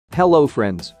Hello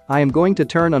friends, I am going to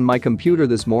turn on my computer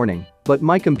this morning, but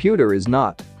my computer is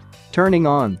not turning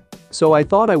on. So I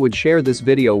thought I would share this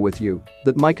video with you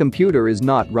that my computer is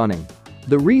not running.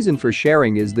 The reason for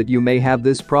sharing is that you may have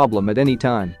this problem at any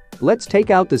time. Let's take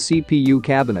out the CPU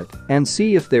cabinet and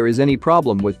see if there is any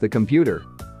problem with the computer.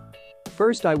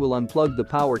 First I will unplug the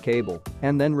power cable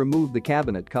and then remove the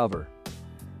cabinet cover.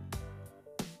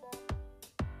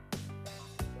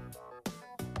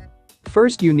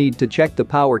 First you need to check the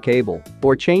power cable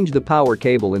or change the power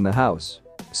cable in the house.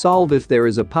 Solve if there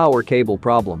is a power cable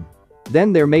problem.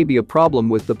 Then there may be a problem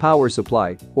with the power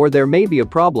supply or there may be a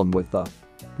problem with the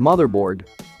motherboard.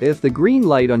 If the green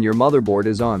light on your motherboard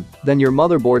is on, then your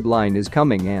motherboard line is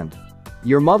coming and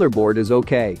your motherboard is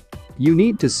okay. You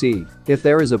need to see if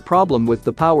there is a problem with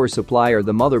the power supply or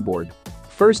the motherboard.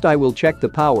 First I will check the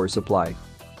power supply.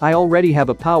 I already have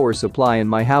a power supply in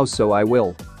my house, so I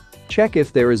will check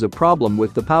if there is a problem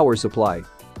with the power supply.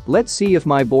 Let's see if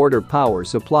my board or power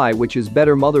supply, which is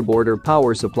better, motherboard or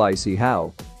power supply. See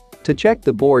how to check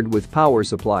the board with power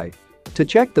supply. To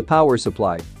check the power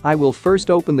supply, I will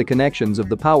first open the connections of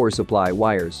the power supply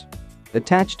wires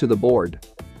attached to the board.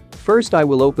 First I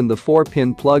will open the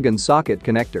 4-pin plug and socket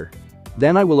connector.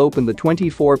 Then I will open the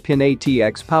 24-pin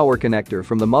ATX power connector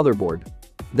from the motherboard.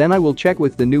 Then I will check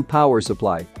with the new power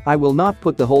supply. I will not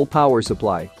put the whole power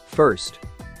supply first.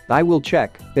 I will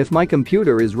check if my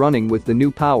computer is running with the new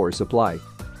power supply.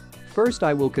 First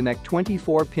I will connect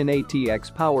 24-pin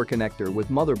ATX power connector with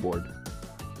motherboard.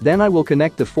 Then I will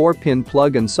connect the 4-pin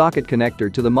plug and socket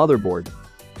connector to the motherboard.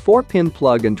 4-pin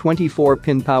plug and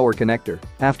 24-pin power connector.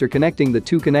 After connecting the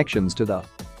two connections to the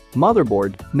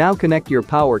motherboard, now connect your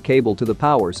power cable to the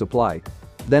power supply.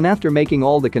 Then after making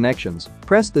all the connections,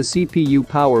 press the CPU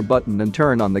power button and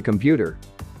turn on the computer.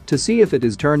 To see if it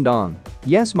is turned on.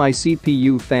 Yes, my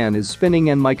CPU fan is spinning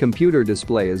and my computer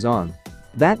display is on.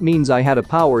 That means I had a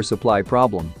power supply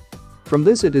problem. From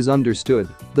this it is understood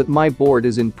that my board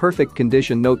is in perfect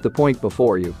condition. Note the point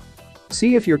before you.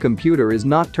 See if your computer is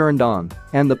not turned on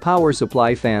and the power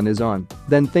supply fan is on,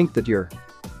 then think that your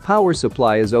power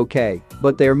supply is okay,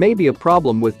 but there may be a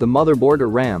problem with the motherboard or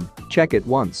RAM. Check it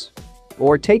once.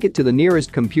 Or take it to the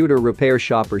nearest computer repair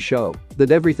shop or show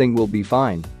that everything will be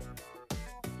fine.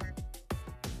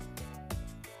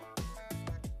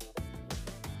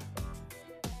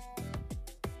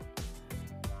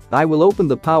 I will open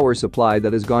the power supply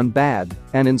that has gone bad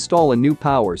and install a new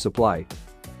power supply.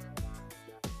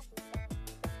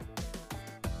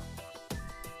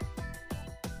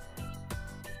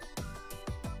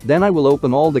 Then I will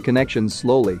open all the connections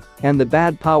slowly and the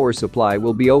bad power supply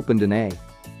will be opened in a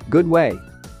good way.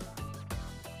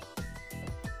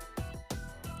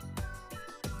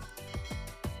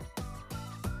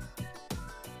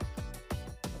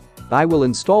 I will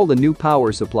install the new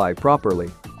power supply properly.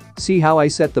 See how I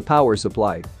set the power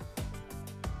supply.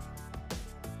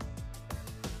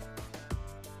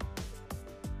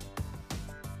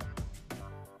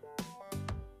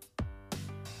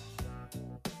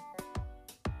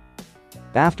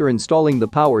 After installing the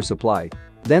power supply,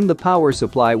 then the power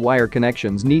supply wire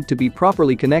connections need to be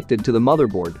properly connected to the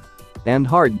motherboard and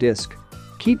hard disk.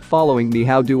 Keep following me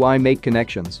how do I make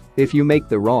connections. If you make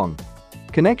the wrong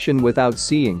connection without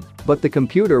seeing, but the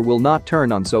computer will not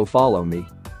turn on, so follow me.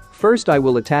 First I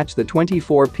will attach the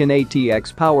 24-pin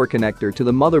ATX power connector to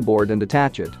the motherboard and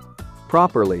attach it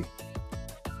properly.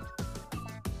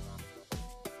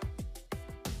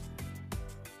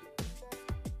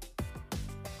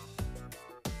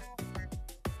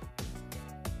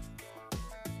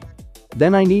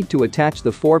 Then I need to attach the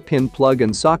 4-pin plug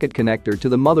and socket connector to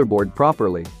the motherboard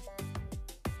properly.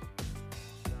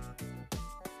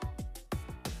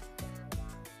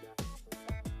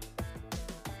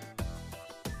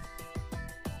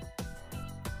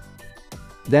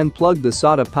 Then plug the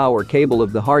SATA power cable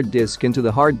of the hard disk into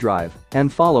the hard drive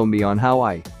and follow me on how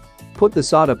I put the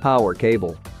SATA power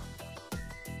cable.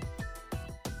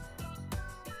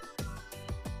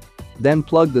 Then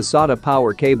plug the SATA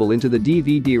power cable into the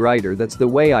DVD writer. That's the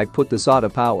way I put the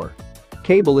SATA power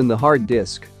cable in the hard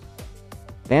disk.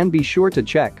 And be sure to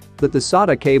check that the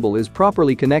SATA cable is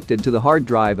properly connected to the hard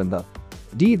drive and the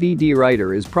DVD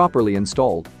writer is properly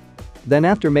installed. Then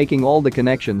after making all the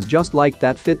connections just like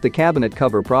that, fit the cabinet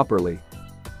cover properly.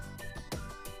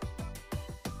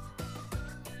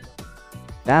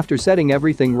 After setting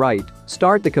everything right,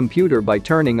 start the computer by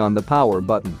turning on the power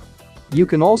button. You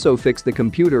can also fix the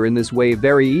computer in this way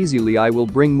very easily. I will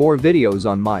bring more videos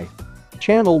on my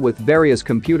channel with various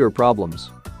computer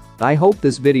problems. I hope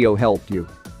this video helped you.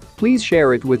 Please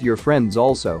share it with your friends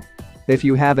also. If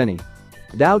you have any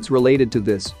Doubts related to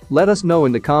this, let us know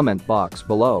in the comment box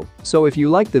below. So if you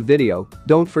like the video,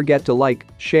 don't forget to like,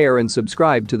 share and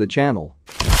subscribe to the channel.